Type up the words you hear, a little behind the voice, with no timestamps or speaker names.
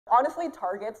Honestly,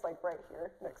 Target's like right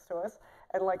here next to us.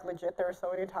 And like legit, there were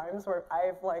so many times where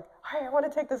I've like, hey, I want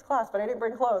to take this class, but I didn't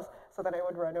bring clothes. So then I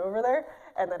would run over there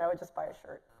and then I would just buy a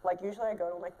shirt. Like usually I go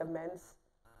to like the men's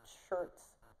shirts,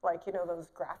 like, you know, those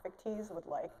graphic tees with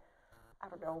like, I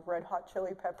don't know, red hot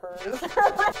chili peppers.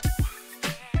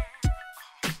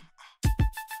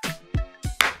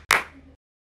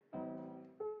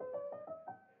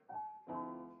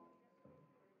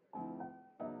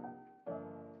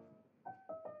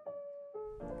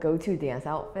 Go-to dance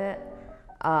outfit?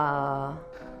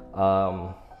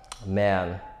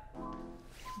 Man.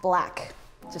 Black.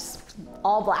 Just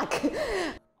all black.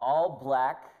 All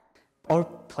black. Or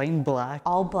plain black.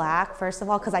 All black, first of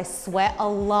all, because I sweat a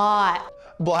lot.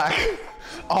 Black.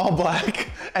 All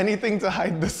black. Anything to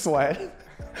hide the sweat.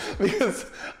 Because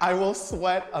I will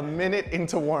sweat a minute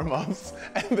into warm-ups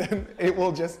and then it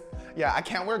will just, yeah, I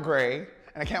can't wear gray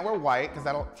and I can't wear white because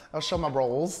that'll show my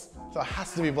rolls. So it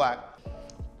has to be black.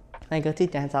 My go-to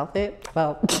dance outfit?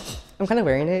 Well, I'm kind of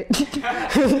wearing it.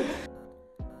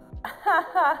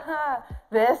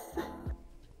 This.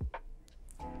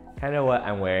 Kind of what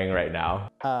I'm wearing right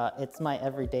now. It's my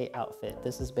everyday outfit.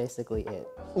 This is basically it.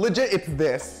 Legit, it's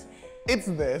this. It's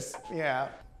this, yeah.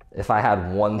 If I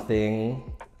had one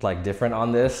thing like different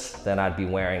on this, then I'd be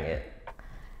wearing it.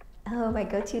 Oh, my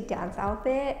go-to dance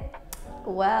outfit?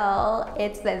 Well,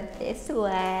 it's this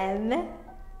one.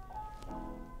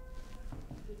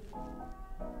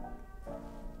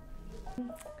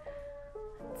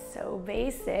 So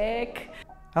basic.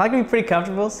 I like to be pretty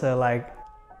comfortable, so like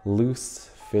loose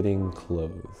fitting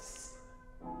clothes.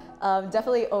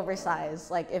 Definitely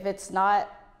oversized. Like if it's not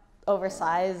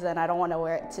oversized, then I don't want to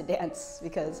wear it to dance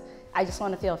because I just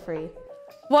want to feel free.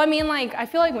 Well, I mean, like, I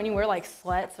feel like when you wear like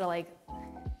sweats or like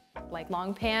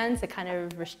long pants, it kind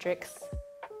of restricts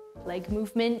leg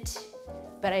movement.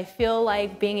 But I feel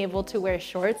like being able to wear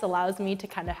shorts allows me to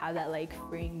kind of have that like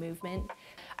freeing movement.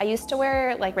 I used to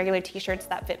wear like regular t-shirts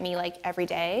that fit me like every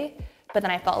day, but then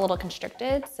I felt a little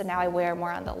constricted, so now I wear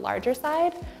more on the larger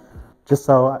side. Just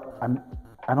so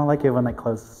I don't like it when like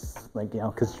clothes like, you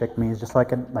know, constrict me. It's just so I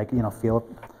can like, you know, feel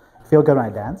good when I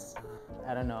dance.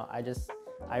 I don't know,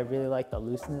 I really like the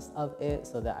looseness of it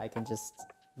so that I can just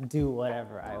do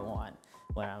whatever I want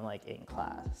when I'm like in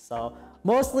class. So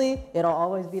mostly it'll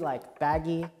always be like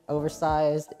baggy,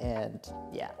 oversized, and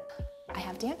yeah. I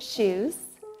have dance shoes,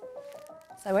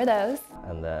 so I wear those.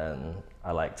 And then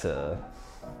I like to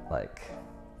like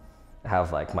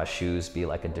have like my shoes be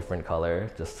like a different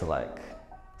color just to like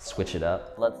switch it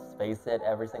up. Let's face it,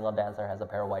 every single dancer has a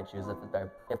pair of white shoes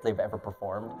if they've ever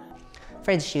performed.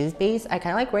 For the shoes base, I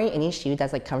kind of like wearing any shoe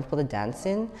that's like comfortable to dance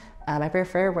in. I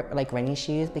prefer like running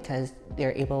shoes because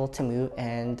they're able to move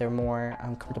and they're more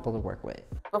comfortable to work with.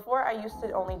 Before I used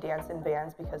to only dance in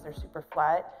Vans because they're super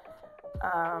flat.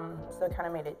 So it kind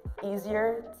of made it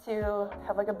easier to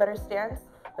have like a better stance,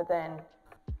 but then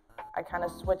I kind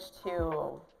of switched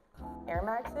to Air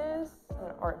Maxes,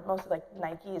 or mostly like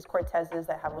Nikes, Cortezes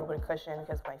that have a little bit of cushion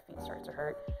because my feet start to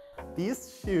hurt.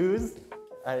 These shoes,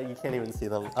 you can't even see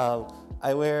them.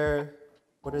 I wear,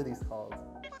 what are these called?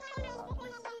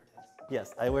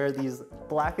 Yes, I wear these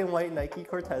black and white Nike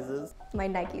Cortezes. My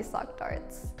Nike sock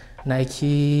darts.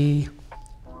 Nike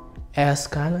Air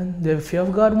Skyline, the Fear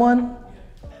of God one.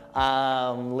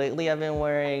 Lately I've been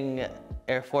wearing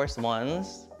Air Force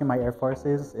Ones. In my Air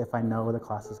Forces, if I know the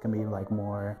classes can be like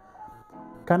more,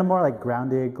 kind of more like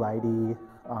grounded, glidey,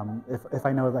 if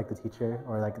I know like the teacher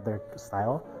or like their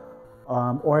style,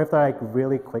 or if they're like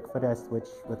really quick-footed, I switch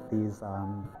with these, I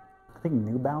think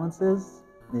New Balances.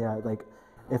 Yeah, like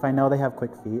if I know they have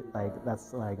quick feet, like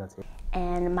that's what I go to.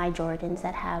 And my Jordans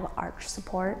that have arch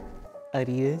support.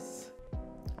 Adidas.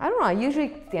 I don't know, I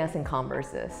usually dance in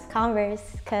Converses.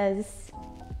 Converse, cause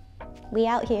we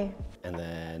out here. And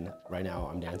then right now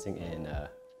I'm dancing in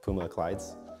Puma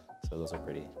Clydes, so those are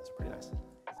pretty nice.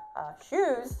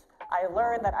 Shoes, I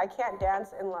learned that I can't dance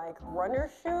in like runner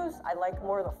shoes. I like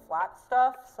more of the flat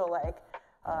stuff, so like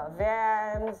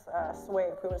Vans,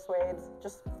 Puma suedes,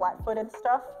 just flat-footed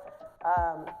stuff.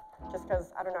 Just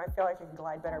because, I don't know, I feel like I can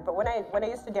glide better. But when I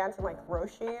used to dance in like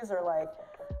Roshis or like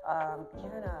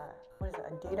even what is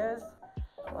it, Adidas,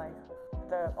 like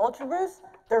the Ultra Boost,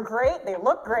 they're great, they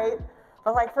look great,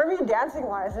 but like for me dancing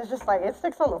wise, it's just like it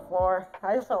sticks on the floor.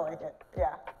 I just don't like it.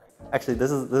 Yeah. Actually,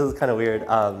 this is kind of weird.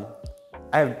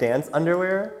 I have dance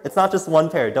underwear. It's not just one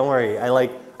pair, don't worry. I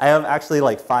have actually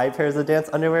like 5 pairs of dance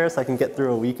underwear so I can get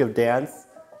through a week of dance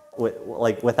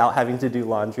without having to do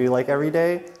laundry like every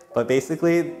day. But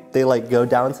basically, they like go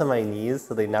down to my knees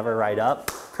so they never ride up.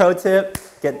 Pro tip,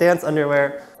 get dance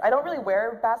underwear. I don't really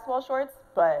wear basketball shorts,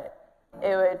 but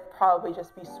it would probably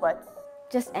just be sweats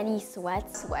Just any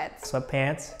sweats.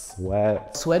 Sweatpants.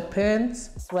 Sweat.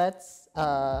 Sweatpants. Sweats,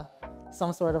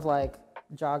 some sort of like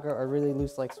jogger or really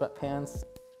loose like sweatpants.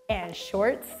 And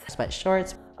shorts. Sweat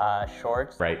shorts.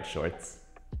 Shorts. Bright shorts,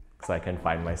 because I can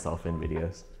find myself in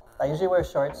videos. I usually wear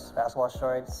shorts, basketball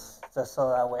shorts, just so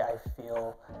that way I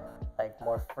feel like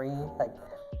more free. Like,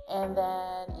 and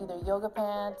then either yoga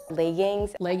pants,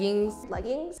 Leggings. leggings,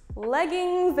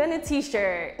 And a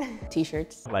t-shirt.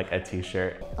 T-shirts. Like a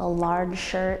t-shirt. A large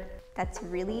shirt that's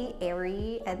really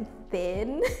airy and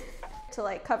thin to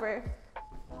like cover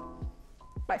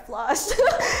my flaws.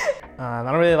 I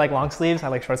don't really like long sleeves. I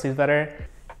like short sleeves better.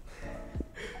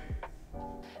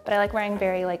 But I like wearing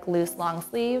very like loose long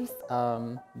sleeves.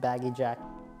 Baggy jacket.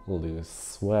 Loose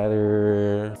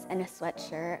sweater. And a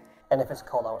sweatshirt. and if it's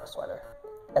cold, I'll wear a sweater.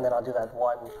 And then I'll do that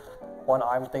one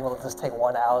arm thing. We'll just take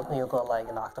one out, and you'll go like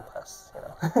an octopus, you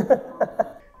know.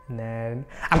 And then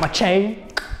I'm a chain.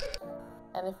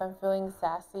 And if I'm feeling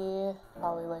sassy,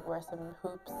 probably like wear some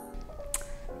hoops.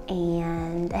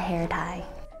 And a hair tie.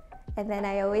 And then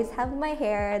I always have my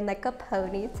hair in like a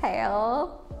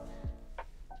ponytail.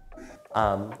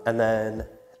 And then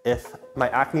if my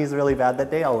acne is really bad that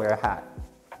day, I'll wear a hat.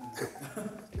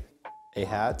 A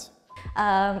hat?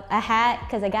 A hat,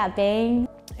 because I got bangs.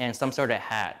 And some sort of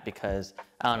hat, because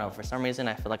I don't know, for some reason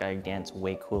I feel like I dance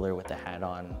way cooler with the hat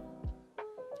on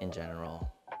in general.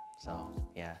 So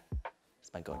yeah,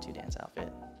 it's my go-to dance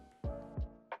outfit.